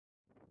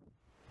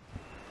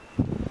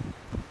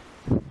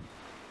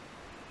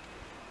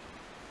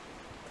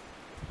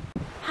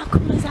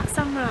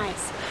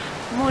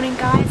Morning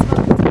guys,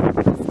 welcome to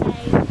Vlogmas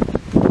day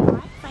 5,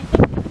 I think.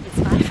 It's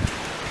 5.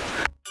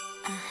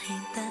 I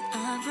hate that I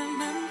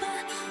remember.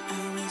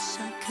 I wish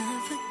I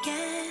could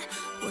forget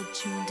what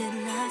you did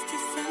last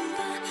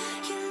December.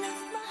 You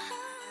left my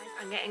heart.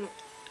 I'm getting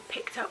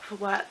picked up for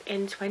work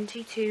in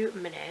 22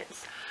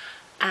 minutes,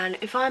 and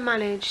if I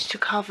manage to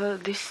cover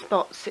this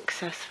spot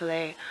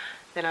successfully,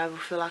 then I will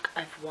feel like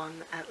I've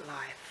won at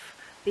life.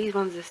 These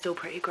ones are still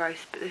pretty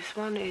gross, but this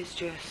one is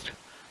just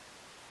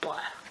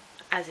blah,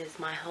 as is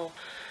my whole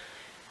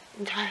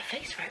entire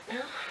face right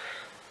now.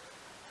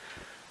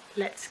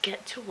 Let's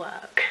get to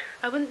work.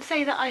 I wouldn't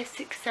say that I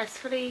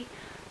successfully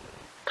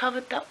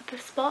covered up the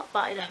spot,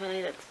 but it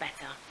definitely looks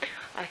better.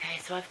 Okay,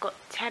 so I've got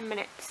 10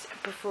 minutes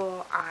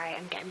before I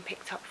am getting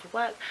picked up for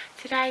work.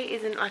 Today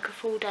isn't like a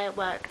full day at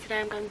work.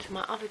 Today I'm going to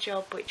my other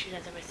job, which is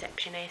as a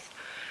receptionist,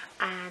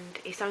 and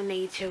it's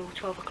only till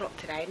 12 o'clock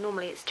today.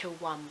 Normally it's till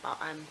 1, but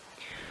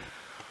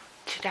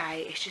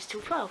today it's just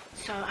till 12.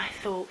 So I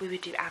thought we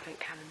would do advent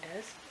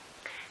calendars.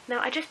 Now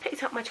I just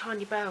picked up my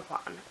Tiny Bear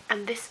one,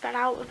 and this fell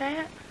out of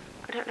it.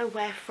 I don't know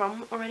where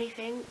from or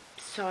anything,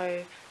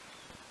 so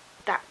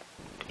that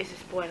is a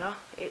spoiler.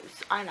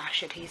 It's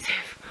eyelash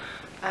adhesive.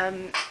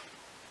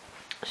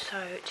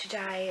 So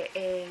today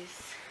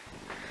is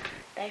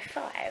day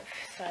 5,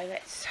 so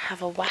let's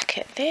have a whack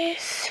at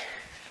this.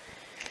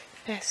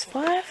 There's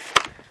 5.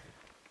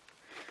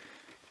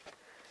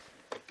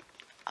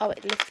 Oh,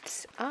 it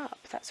lifts up.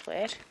 That's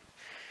weird.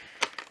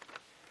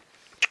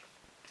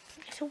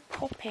 It's all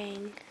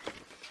popping.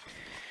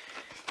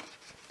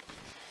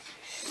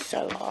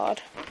 So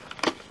hard.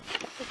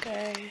 There we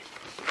go.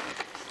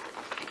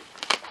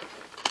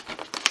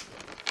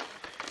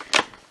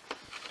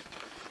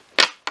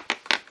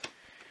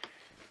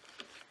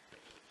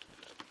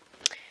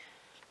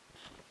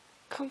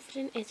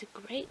 Confident is a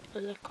great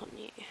look on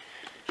you.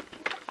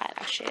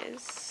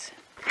 Eyelashes.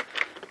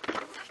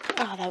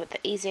 Oh, that was the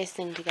easiest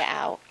thing to get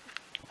out.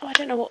 Oh, I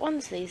don't know what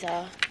ones these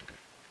are.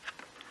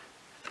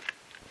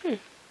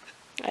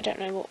 I don't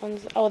know what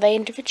ones. Oh, are they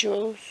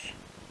individuals?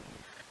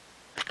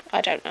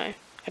 I don't know.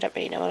 I don't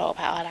really know a lot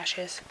about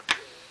eyelashes.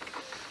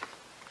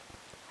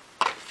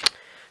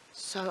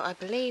 So I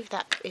believe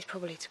that is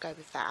probably to go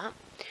with that.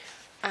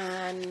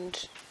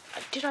 And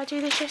did I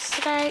do this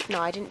yesterday? No,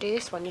 I didn't do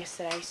this one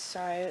yesterday.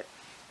 So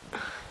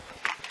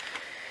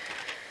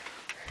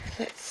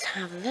let's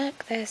have a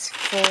look. There's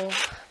 4.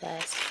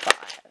 There's 5.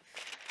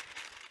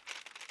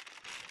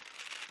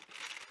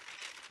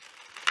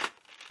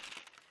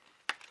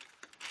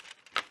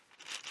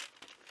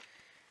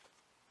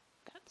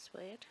 That's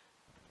weird.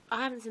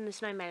 I haven't seen The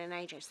Snowman in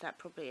ages, so that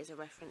probably is a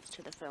reference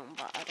to the film,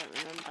 but I don't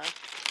remember.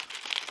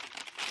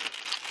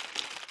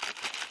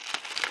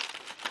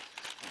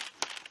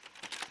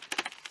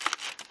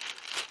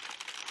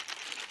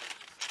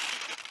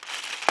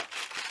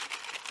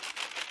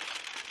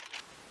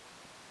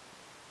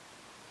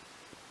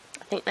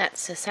 I think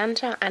that's a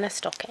Santa and a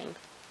stocking.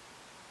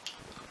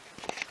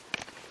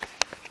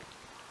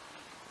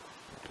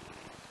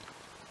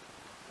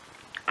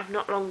 I've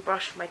not long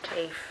brushed my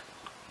teeth.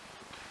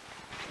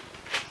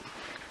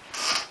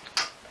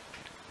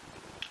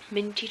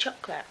 Minty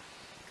chocolate.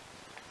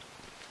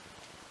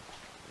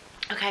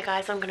 Okay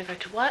guys, I'm going to go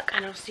to work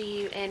and I'll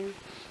see you in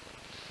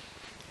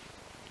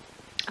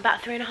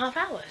about 3.5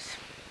 hours.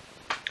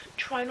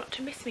 Try not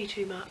to miss me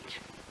too much.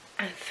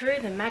 And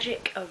through the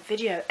magic of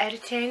video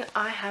editing,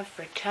 I have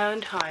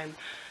returned home.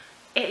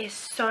 It is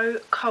so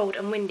cold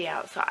and windy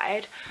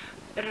outside.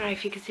 I don't know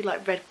if you can see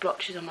like red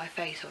blotches on my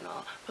face or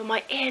not, but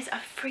my ears are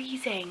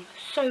freezing.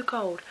 So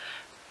cold.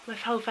 My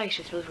whole face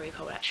just feels really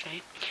cold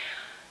actually.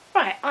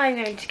 Right, I'm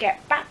going to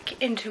get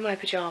back into my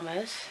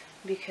pyjamas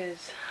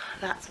because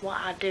that's what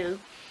I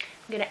do.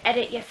 I'm going to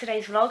edit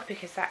yesterday's vlog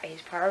because that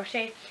is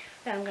priority.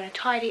 Then I'm going to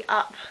tidy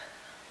up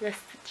the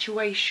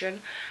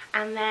situation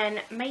and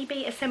then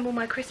maybe assemble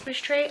my Christmas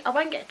tree. I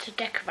won't get to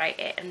decorate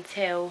it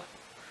until,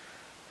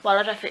 well,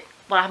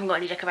 I haven't got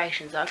any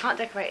decorations, so I can't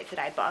decorate it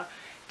today, but I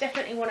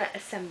definitely want to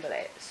assemble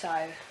it,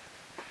 so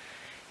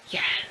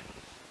yeah.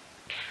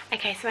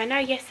 Okay, so I know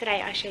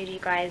yesterday I showed you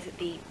guys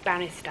the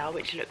banister,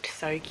 which looked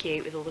so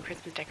cute with all the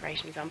Christmas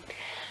decorations on,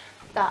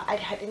 but I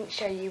didn't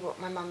show you what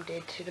my mum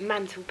did to the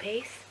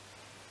mantelpiece,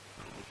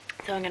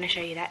 so I'm going to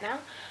show you that now.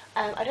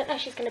 I don't know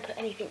if she's going to put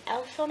anything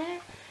else on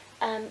it,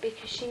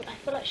 because I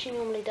feel like she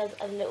normally does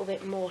a little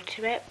bit more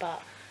to it,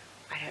 but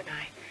I don't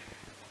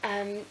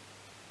know.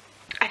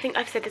 I think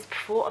I've said this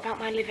before about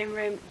my living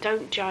room.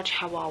 Don't judge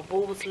how our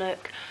walls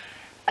look.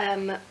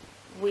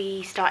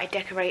 We started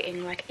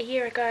decorating like a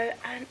year ago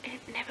and it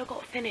never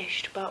got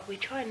finished, but we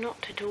try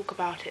not to talk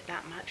about it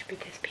that much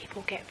because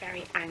people get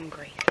very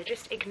angry. So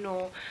just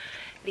ignore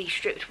the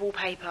stripped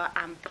wallpaper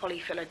and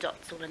polyfiller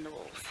dots all in the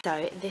walls.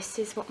 So this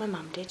is what my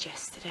mum did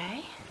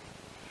yesterday.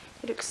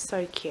 It looks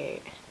so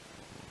cute.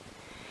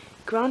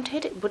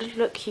 Granted, it would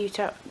look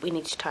cuter. We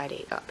need to tidy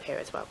it up here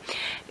as well.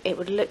 It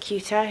would look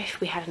cuter if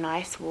we had a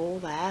nice wall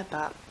there,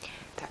 but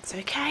that's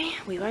okay.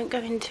 We won't go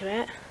into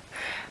it.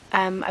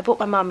 I bought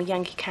my mum a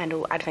Yankee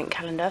Candle advent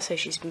calendar, so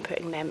she's been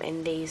putting them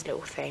in these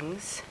little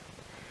things.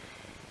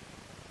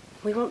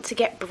 we want to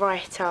get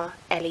brighter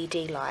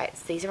LED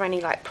lights. These are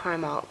only like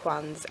Primark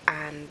ones,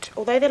 and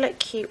although they look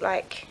cute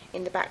like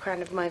in the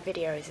background of my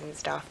videos and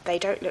stuff, they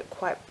don't look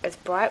quite as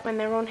bright when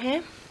they're on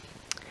here.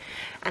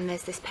 And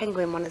there's this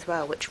penguin one as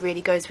well, which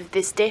really goes with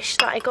this dish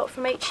that I got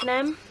from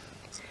H&M.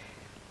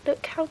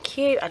 Look how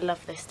cute. I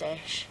love this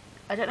dish.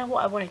 I don't know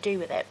what I want to do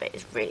with it, but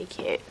it's really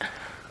cute.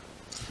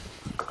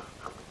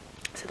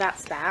 So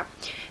that's that.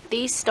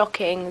 These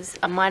stockings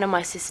are mine and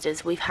my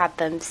sister's. We've had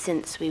them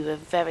since we were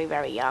very,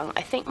 very young.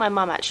 I think my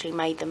mum actually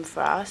made them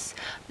for us,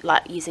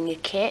 like using a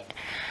kit.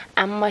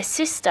 And my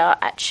sister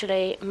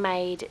actually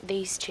made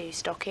these two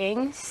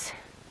stockings.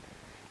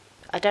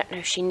 I don't know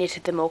if she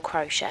knitted them or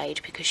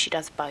crocheted, because she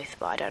does both,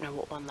 but I don't know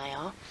what one they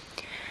are.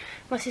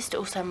 My sister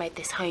also made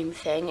this home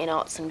thing in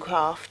arts and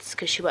crafts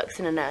because she works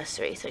in a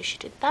nursery, so she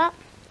did that.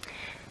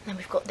 And then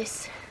we've got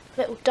this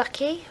little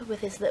ducky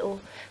with his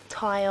little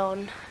tie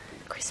on,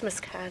 Christmas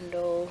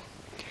candle,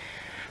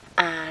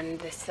 and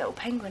this little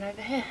penguin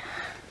over here.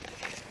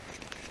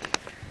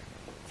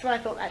 So I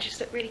thought that just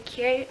looked really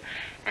cute.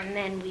 And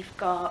then we've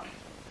got,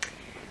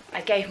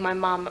 I gave my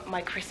mum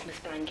my Christmas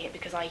blanket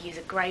because I use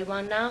a grey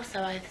one now,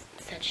 so I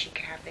said she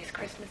could have this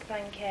Christmas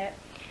blanket.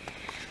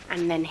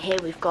 And then here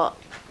we've got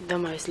the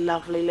most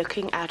lovely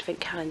looking advent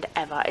calendar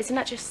ever. Isn't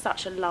that just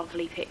such a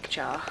lovely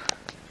picture?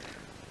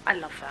 I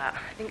love that.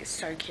 I think it's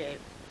so cute.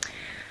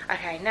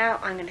 Okay, now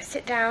I'm going to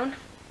sit down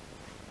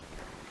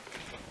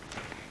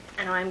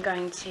and I'm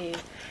going to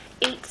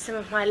eat some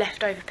of my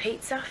leftover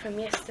pizza from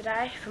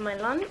yesterday for my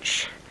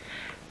lunch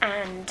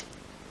and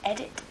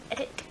edit.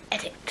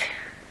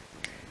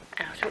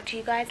 And I'll talk to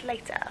you guys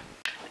later.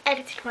 I've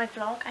edited my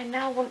vlog. I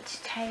now want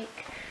to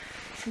take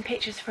some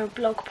pictures for a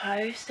blog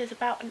post. There's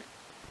about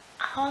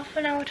half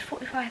an hour to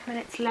 45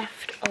 minutes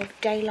left of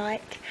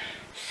daylight,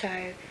 so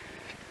I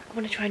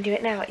want to try and do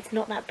it now. It's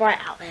not that bright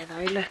out there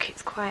though. Look,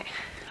 it's quite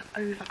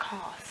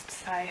overcast,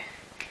 so I'm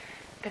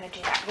going to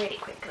do that really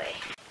quickly.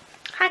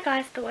 Hi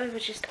guys, thought I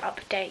would just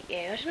update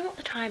you. I don't know what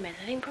the time is.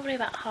 I think probably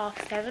about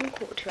 7:30,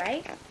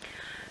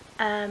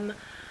 7:45.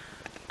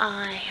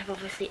 I have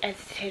obviously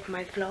edited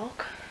my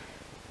vlog.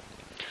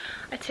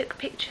 I took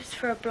pictures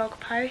for a blog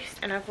post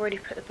and I've already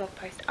put the blog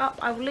post up.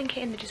 I will link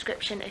it in the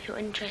description if you're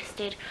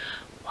interested.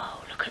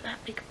 Whoa, look at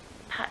that big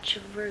patch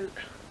of root.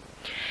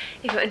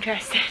 If you're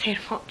interested in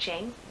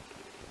watching.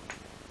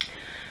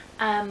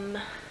 And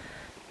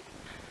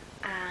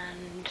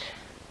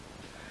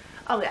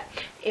oh yeah,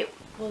 it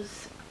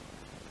was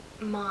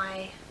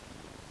my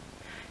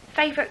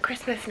favourite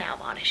Christmas nail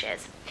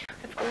varnishes.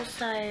 I've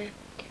also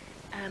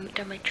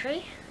done my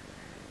tree.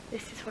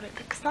 This is what it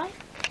looks like.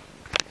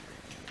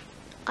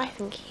 I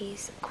think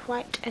he's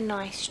quite a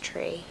nice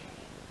tree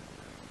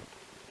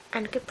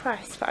and a good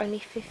price for only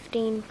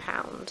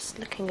 £15.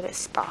 Looking a bit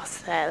sparse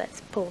there.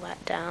 Let's pull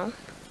that down.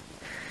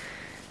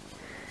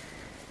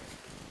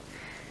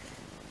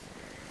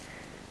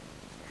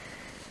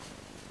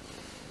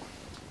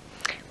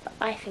 But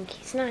I think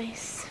he's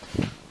nice.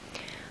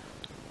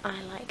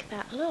 I like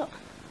that a lot.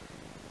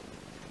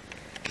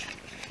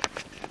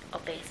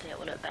 Obviously it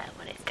will look better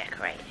when it's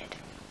decorated.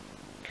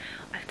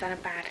 I've done a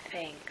bad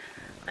thing.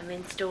 I'm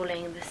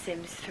installing The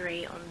Sims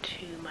 3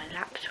 onto my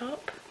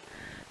laptop,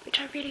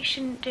 which I really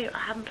shouldn't do. I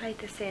haven't played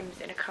The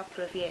Sims in a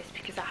couple of years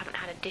because I haven't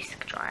had a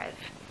disk drive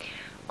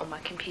on my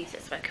computer,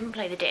 so I couldn't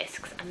play the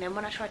discs. And then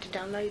when I tried to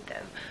download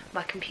them,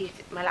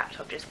 my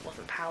laptop just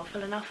wasn't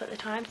powerful enough at the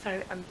time,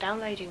 so I'm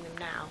downloading them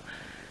now,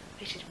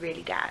 which is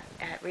really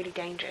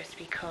dangerous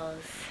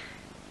because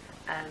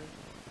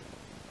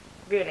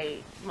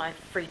really my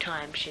free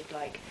time should,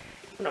 like,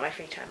 well, not my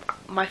free time,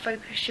 my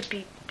focus should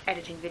be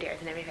editing videos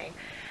and everything.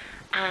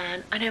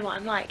 And I know what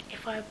I'm like.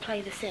 If I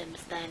play The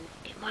Sims, then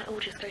it might all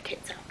just go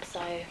tits up.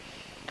 So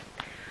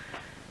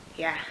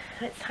yeah,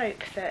 let's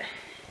hope that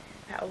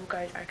that all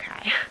goes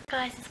okay.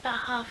 Guys, it's about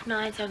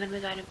 9:30, so I'm going to be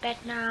going to bed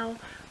now.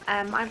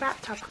 I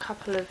wrapped up a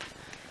couple of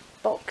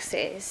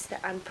boxes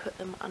and put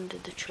them under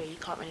the tree. You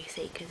can't really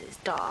see because it's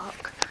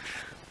dark,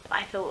 but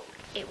I thought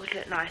it would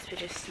look nice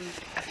with just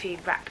a few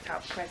wrapped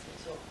up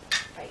presents or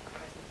fake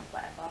presents,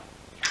 whatever.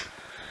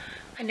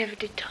 I never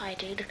did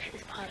tidy. Look at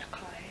this pile of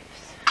clothes.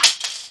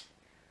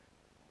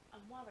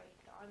 Worried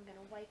that I'm going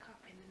to wake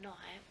up in the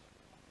night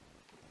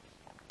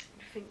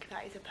and think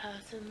that is a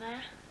person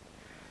there,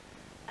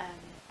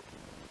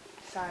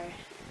 so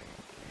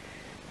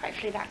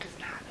hopefully that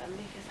doesn't happen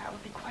because that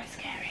would be quite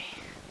scary.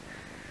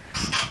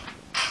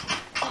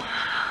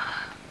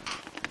 Oh,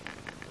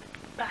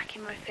 back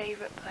in my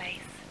favourite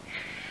place.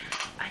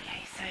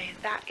 Okay, so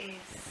that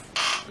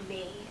is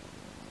me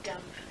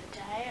done for the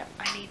day.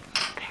 I need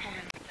my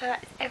pen. So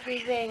that's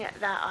everything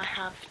that I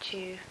have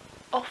to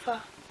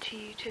offer to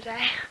you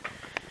today.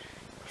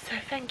 So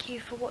thank you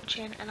for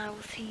watching, and I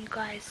will see you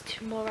guys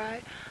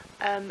tomorrow.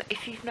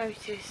 If you've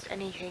noticed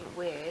anything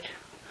weird,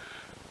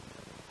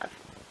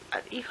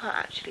 you can't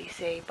actually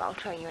see, but I'll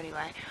tell you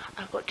anyway.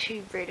 I've got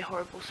two really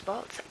horrible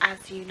spots,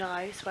 as you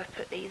know, so I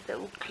put these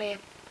little clear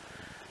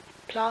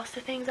plaster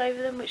things over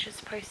them, which are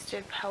supposed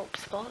to help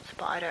spots,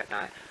 but I don't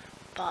know.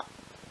 But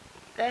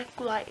they're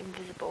like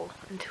invisible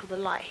until the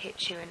light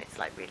hits you and it's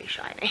like really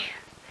shiny.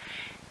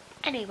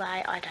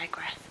 Anyway, I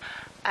digress.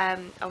 I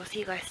will see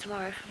you guys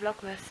tomorrow for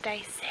Vlogmas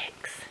day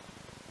 6.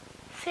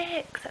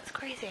 6, that's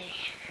crazy.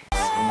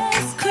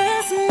 Last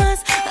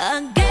Christmas,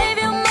 I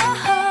gave you my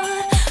heart.